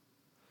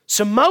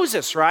 So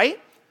Moses, right?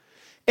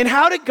 And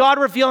how did God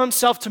reveal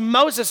himself to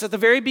Moses at the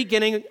very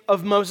beginning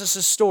of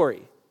Moses'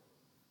 story?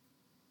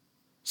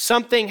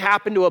 Something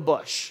happened to a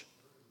bush.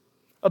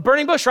 A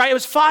burning bush, right? It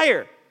was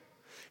fire.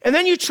 And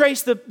then you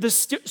trace the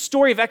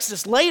story of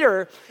Exodus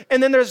later,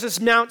 and then there's this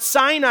Mount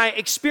Sinai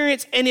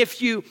experience. And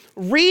if you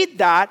read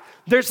that,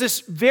 there's this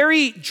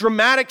very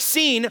dramatic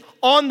scene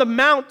on the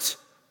Mount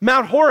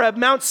Horeb,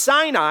 Mount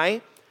Sinai,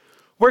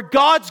 where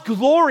God's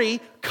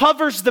glory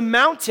covers the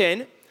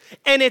mountain.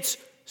 And it's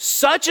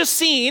such a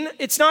scene.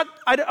 It's not,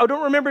 I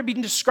don't remember it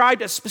being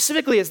described as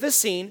specifically as this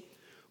scene,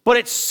 but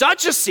it's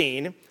such a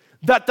scene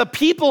that the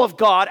people of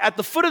God at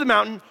the foot of the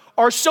mountain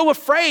are so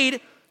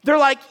afraid. They're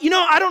like,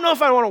 I don't know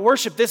if I want to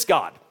worship this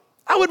God.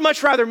 I would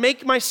much rather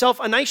make myself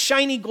a nice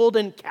shiny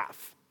golden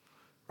calf,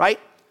 right?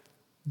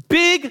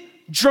 Big,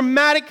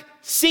 dramatic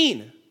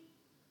scene.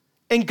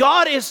 And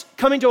God is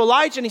coming to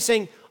Elijah and he's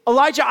saying,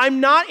 Elijah, I'm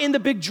not in the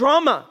big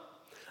drama.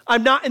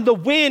 I'm not in the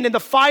wind and the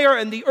fire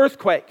and the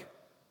earthquake.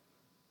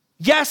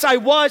 Yes, I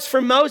was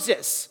for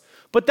Moses,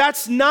 but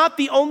that's not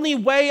the only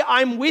way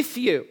I'm with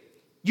you.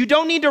 You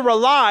don't need to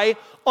rely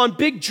on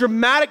big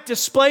dramatic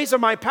displays of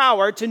my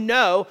power to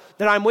know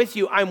that I'm with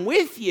you. I'm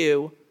with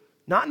you,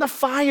 not in the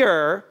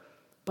fire,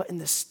 but in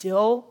the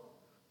still,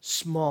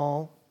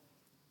 small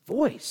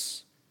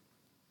voice.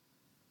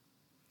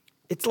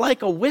 It's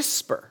like a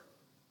whisper,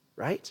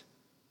 right?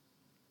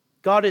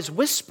 God is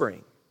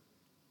whispering.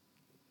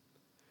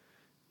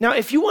 Now,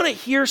 if you want to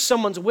hear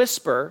someone's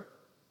whisper,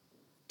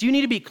 do you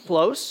need to be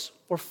close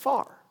or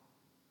far?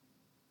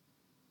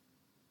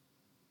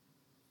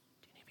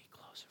 Do you need to be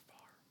close or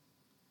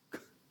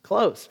far?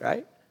 Close,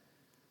 right?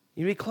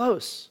 You need to be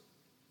close.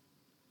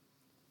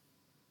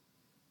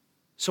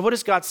 So what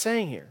is God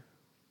saying here?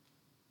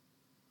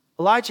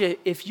 Elijah,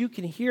 if you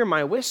can hear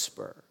my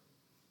whisper,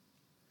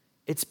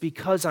 it's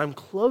because I'm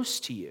close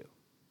to you.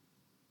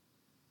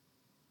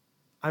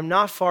 I'm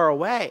not far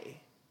away.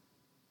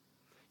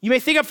 You may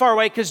think I'm far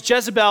away because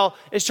Jezebel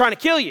is trying to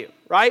kill you,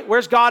 right?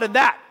 Where's God in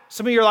that?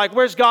 Some of you are like,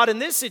 where's God in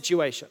this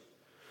situation?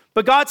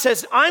 But God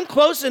says, I'm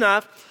close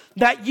enough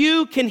that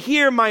you can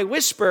hear my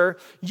whisper.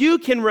 You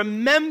can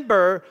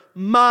remember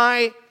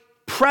my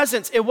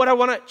presence. And what I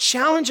want to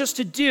challenge us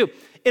to do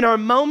in our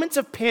moments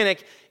of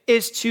panic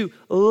is to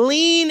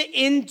lean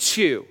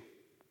into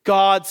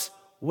God's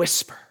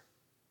whisper,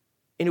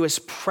 into his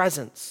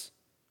presence.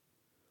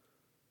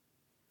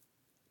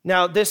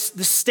 Now, this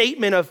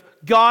statement of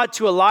God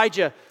to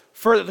Elijah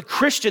for the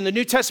Christian, the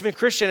New Testament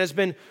Christian, has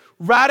been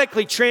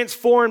radically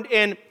transformed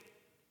and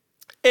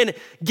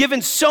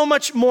given so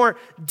much more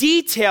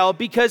detail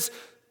because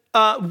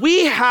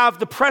we have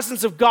the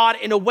presence of God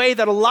in a way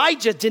that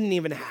Elijah didn't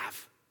even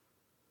have.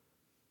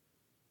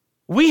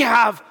 We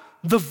have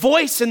the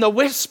voice and the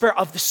whisper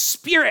of the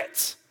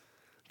Spirit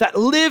that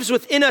lives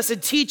within us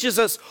and teaches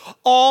us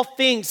all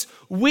things.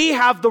 We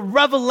have the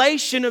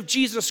revelation of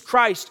Jesus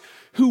Christ,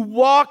 who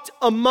walked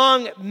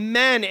among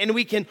men, and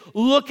we can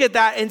look at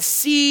that and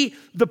see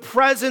the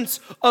presence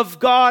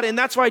of God. And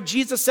that's why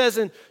Jesus says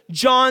in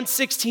John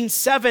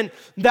 16:7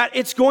 that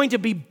it's going to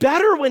be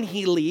better when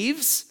he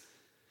leaves,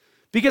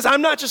 because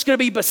I'm not just going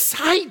to be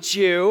beside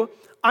you,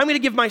 I'm going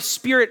to give my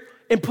Spirit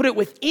and put it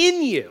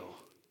within you.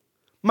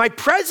 My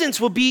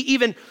presence will be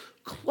even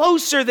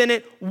closer than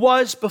it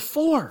was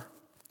before.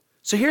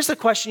 So here's the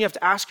question you have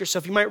to ask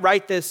yourself. You might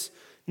write this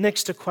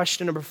next to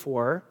question number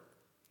 4.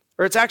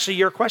 Or it's actually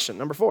your question,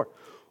 number 4.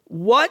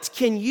 What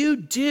can you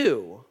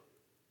do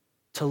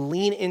to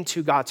lean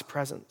into God's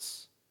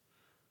presence?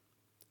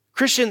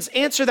 Christians,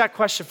 answer that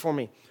question for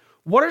me.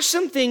 What are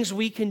some things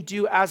we can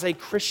do as a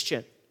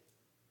Christian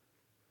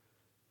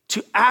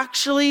to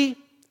actually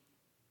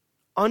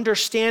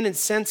understand and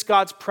sense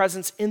God's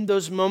presence in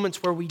those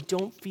moments where we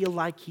don't feel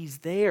like he's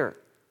there?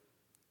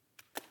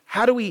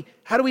 How do we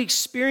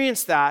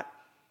experience that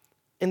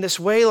in this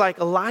way like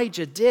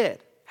Elijah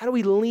did? How do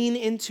we lean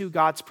into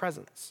God's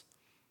presence?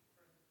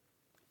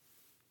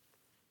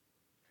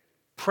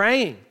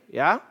 Praying,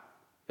 yeah?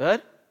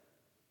 Good.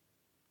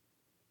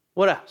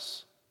 What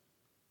else?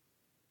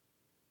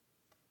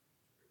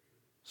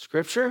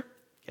 Scripture,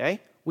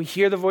 okay? We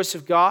hear the voice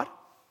of God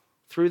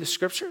through the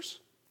scriptures.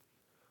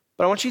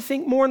 But I want you to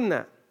think more than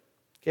that.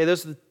 Okay,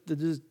 those are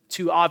the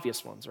 2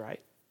 obvious ones,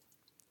 right?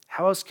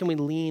 How else can we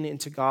lean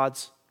into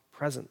God's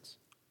presence?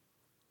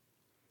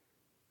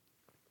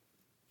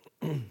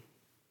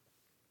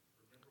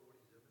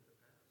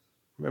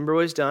 Remember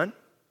what he's done?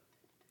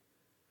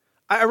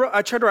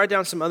 I tried to write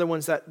down some other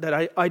ones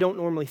that I don't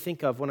normally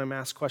think of when I'm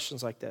asked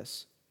questions like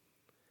this.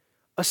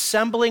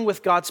 Assembling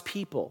with God's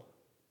people.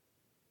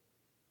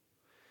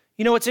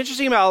 You know, what's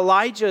interesting about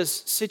Elijah's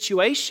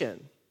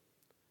situation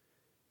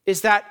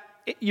is that,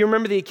 you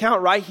remember the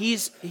account, right?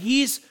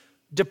 He's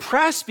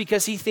depressed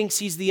because he thinks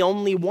he's the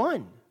only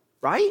one,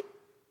 right?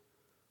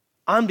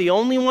 I'm the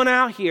only one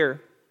out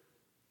here.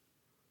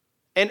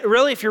 And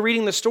really, if you're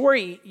reading the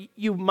story,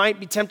 you might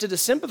be tempted to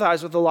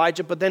sympathize with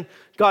Elijah, but then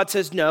God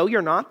says, no,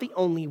 you're not the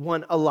only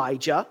one,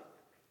 Elijah.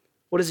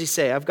 What does he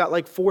say? I've got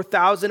like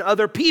 4,000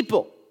 other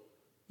people.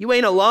 You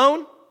ain't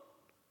alone.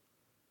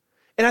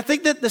 And I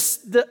think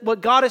that what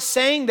God is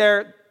saying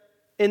there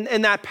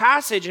in that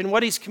passage and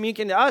what he's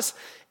communicating to us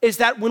is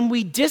that when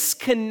we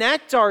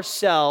disconnect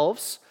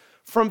ourselves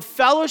from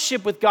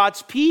fellowship with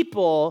God's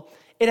people,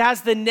 it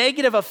has the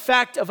negative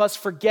effect of us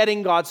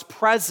forgetting God's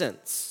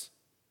presence.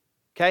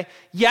 Okay?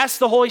 Yes,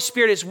 the Holy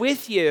Spirit is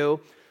with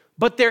you,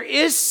 but there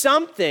is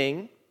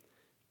something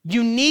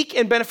unique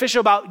and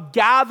beneficial about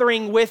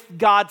gathering with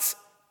God's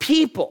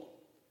people.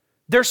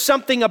 There's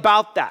something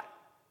about that.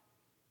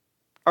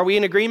 Are we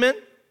in agreement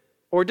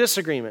or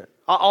disagreement?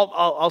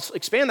 I'll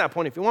expand that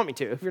point if you want me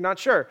to, if you're not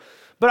sure.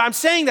 But I'm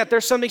saying that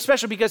there's something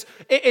special because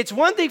it's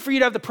one thing for you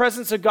to have the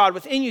presence of God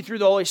within you through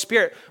the Holy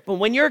Spirit, but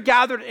when you're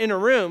gathered in a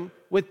room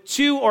with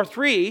 2 or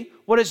 3,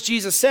 what does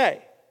Jesus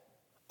say?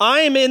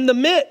 I am in the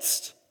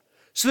midst.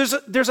 So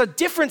there's a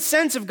different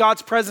sense of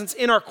God's presence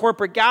in our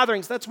corporate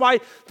gatherings. That's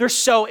why they're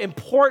so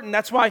important.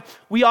 That's why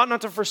we ought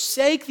not to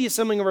forsake the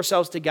assembling of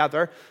ourselves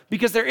together,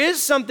 because there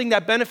is something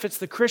that benefits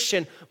the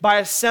Christian by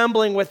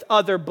assembling with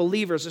other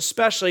believers,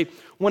 especially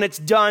when it's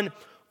done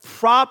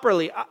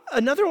properly.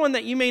 Another one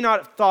that you may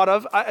not have thought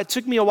of, it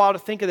took me a while to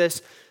think of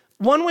this.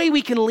 One way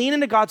we can lean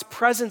into God's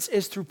presence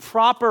is through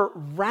proper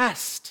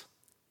rest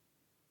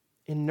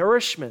and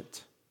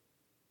nourishment.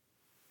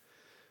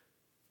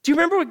 Do you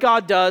remember what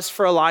God does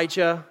for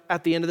Elijah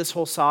at the end of this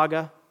whole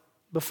saga,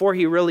 before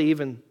he really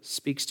even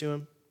speaks to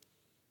him?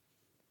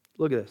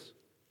 Look at this.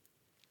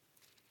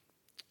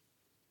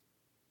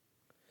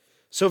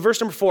 So verse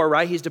number 4,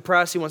 right? He's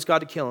depressed. He wants God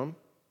to kill him.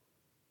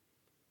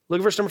 Look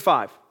at verse number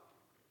 5.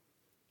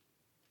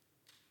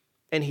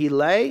 And he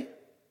lay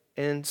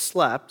and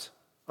slept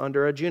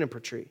under a juniper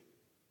tree.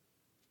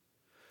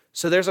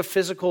 So there's a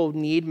physical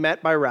need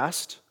met by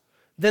rest.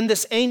 Then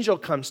this angel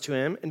comes to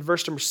him in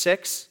verse number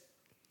 6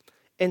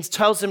 and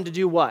tells him to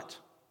do what?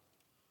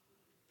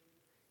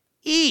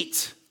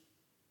 Eat.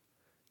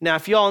 Now,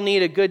 if you all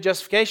need a good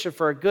justification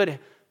for a good,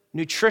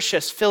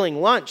 nutritious,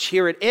 filling lunch,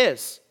 here it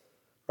is,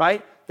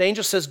 right? The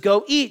angel says,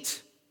 go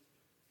eat.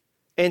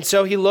 And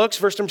so he looks,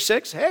 verse number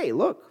 6, hey,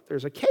 look,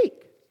 there's a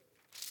cake,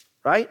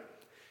 right?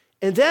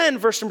 And then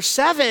verse number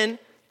 7,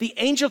 the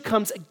angel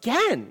comes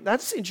again.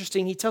 That's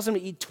interesting. He tells him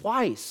to eat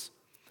twice.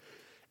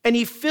 And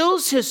he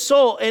fills his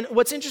soul. And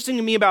what's interesting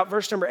to me about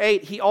verse number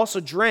 8, he also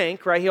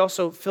drank, right? He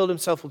also filled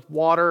himself with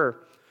water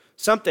or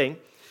something.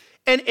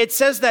 And it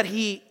says that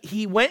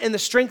he went in the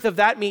strength of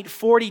that meat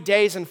 40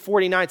 days and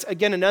 40 nights.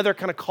 Again, another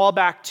kind of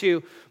callback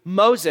to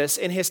Moses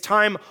in his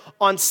time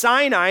on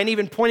Sinai, and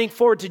even pointing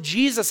forward to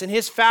Jesus and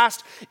his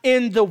fast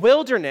in the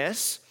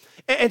wilderness.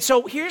 And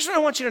so here's what I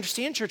want you to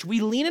understand, church.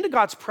 We lean into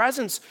God's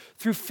presence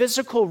through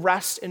physical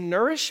rest and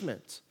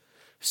nourishment.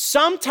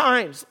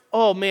 Sometimes,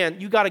 oh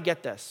man, you got to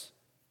get this.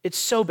 It's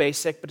so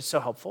basic, but it's so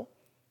helpful.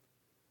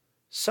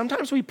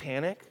 Sometimes we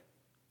panic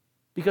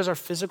because our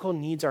physical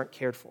needs aren't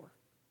cared for.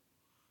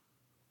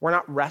 We're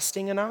not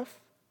resting enough.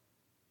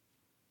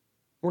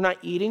 We're not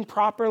eating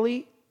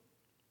properly,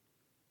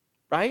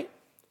 right?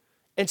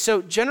 And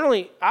so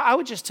generally, I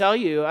would just tell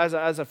you as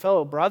a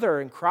fellow brother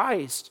in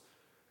Christ,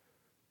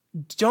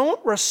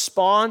 don't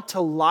respond to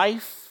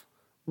life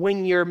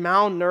when you're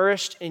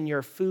malnourished in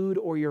your food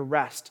or your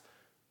rest.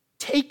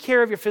 Take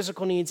care of your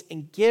physical needs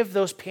and give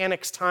those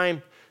panics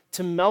time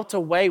to melt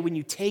away when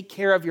you take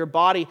care of your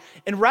body.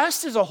 And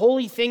rest is a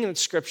holy thing in the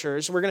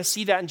scriptures. We're going to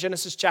see that in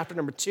Genesis chapter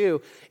number 2.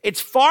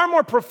 It's far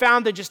more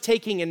profound than just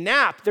taking a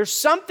nap. There's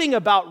something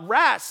about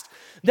rest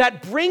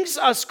that brings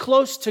us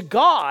close to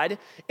God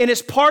and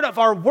is part of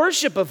our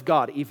worship of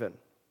God even.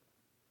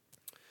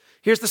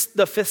 Here's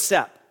the 5th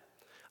step.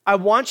 I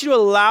want you to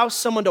allow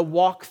someone to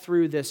walk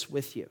through this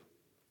with you.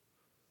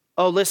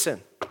 Oh,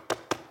 listen.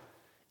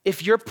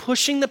 If you're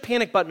pushing the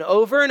panic button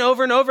over and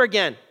over and over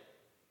again,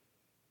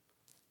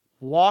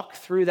 walk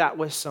through that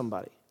with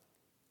somebody.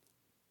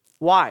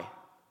 Why?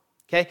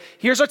 Okay,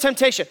 here's our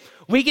temptation.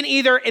 We can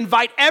either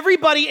invite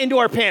everybody into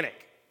our panic.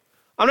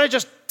 I'm going to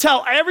just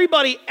tell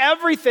everybody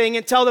everything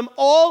and tell them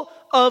all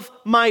of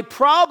my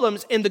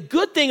problems. And the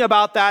good thing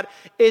about that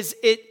is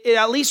it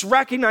at least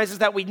recognizes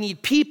that we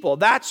need people.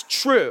 That's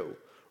true,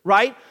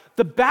 right?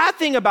 The bad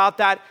thing about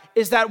that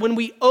is that when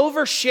we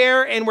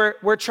overshare and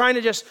we're trying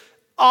to just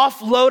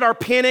offload our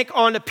panic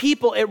onto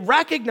people, it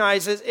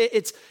recognizes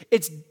it's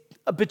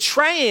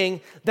betraying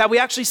that we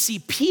actually see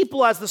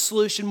people as the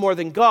solution more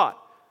than God.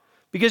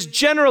 Because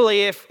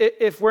generally,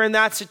 if we're in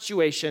that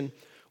situation,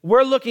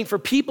 we're looking for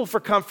people for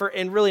comfort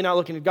and really not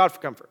looking to God for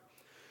comfort.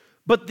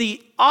 But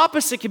the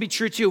opposite can be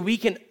true too. We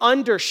can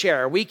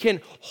undershare. We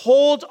can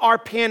hold our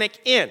panic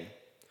in.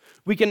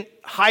 We can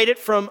hide it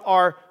from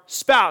our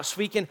spouse.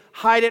 We can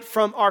hide it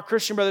from our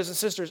Christian brothers and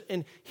sisters.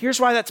 And here's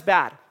why that's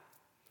bad.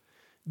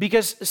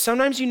 Because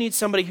sometimes you need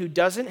somebody who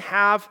doesn't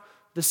have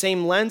the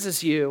same lens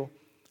as you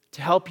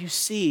to help you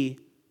see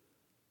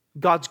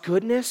God's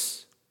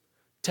goodness,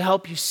 to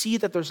help you see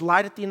that there's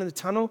light at the end of the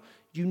tunnel.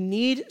 You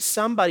need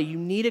somebody, you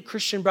need a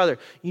Christian brother,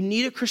 you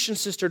need a Christian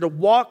sister to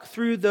walk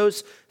through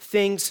those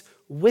things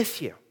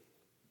with you.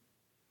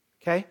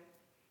 Okay?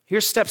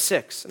 Here's step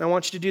 6, and I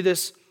want you to do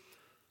this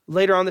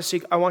later on this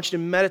week, I want you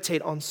to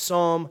meditate on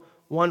Psalm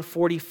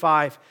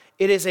 145.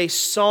 It is a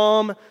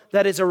psalm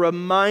that is a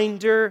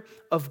reminder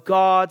of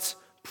God's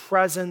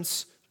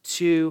presence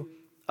to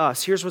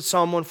us. Here's what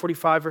Psalm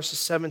 145, verses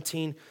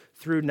 17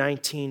 through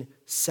 19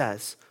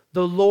 says.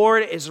 The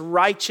Lord is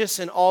righteous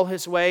in all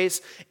his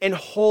ways and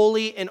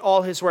holy in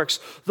all his works.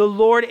 The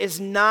Lord is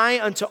nigh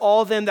unto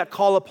all them that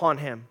call upon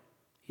him.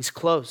 He's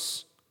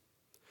close.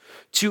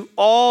 To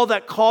all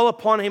that call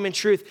upon him in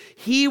truth,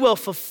 he will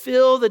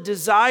fulfill the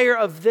desire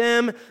of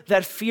them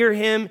that fear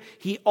him.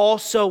 He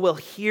also will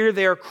hear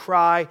their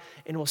cry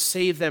and will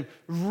save them.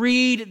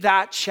 Read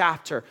that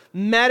chapter,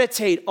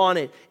 meditate on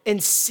it,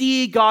 and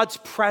see God's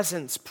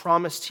presence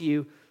promised to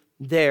you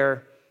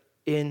there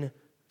in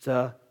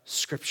the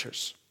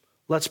scriptures.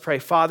 Let's pray.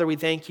 Father, we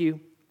thank you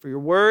for your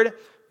word.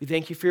 We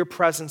thank you for your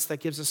presence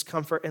that gives us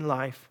comfort in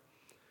life.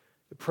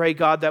 We pray,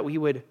 God, that we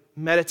would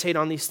meditate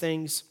on these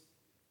things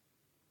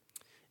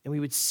and we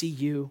would see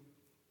you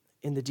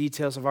in the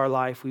details of our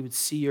life. We would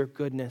see your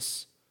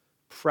goodness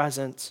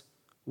present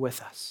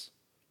with us.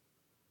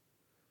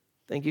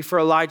 Thank you for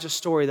Elijah's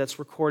story that's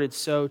recorded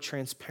so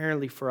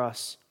transparently for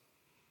us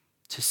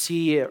to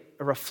see a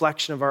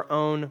reflection of our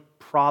own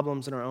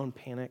problems and our own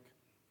panic.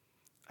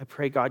 I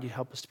pray, God, you'd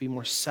help us to be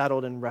more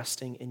settled and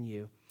resting in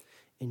you.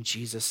 In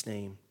Jesus'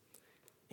 name.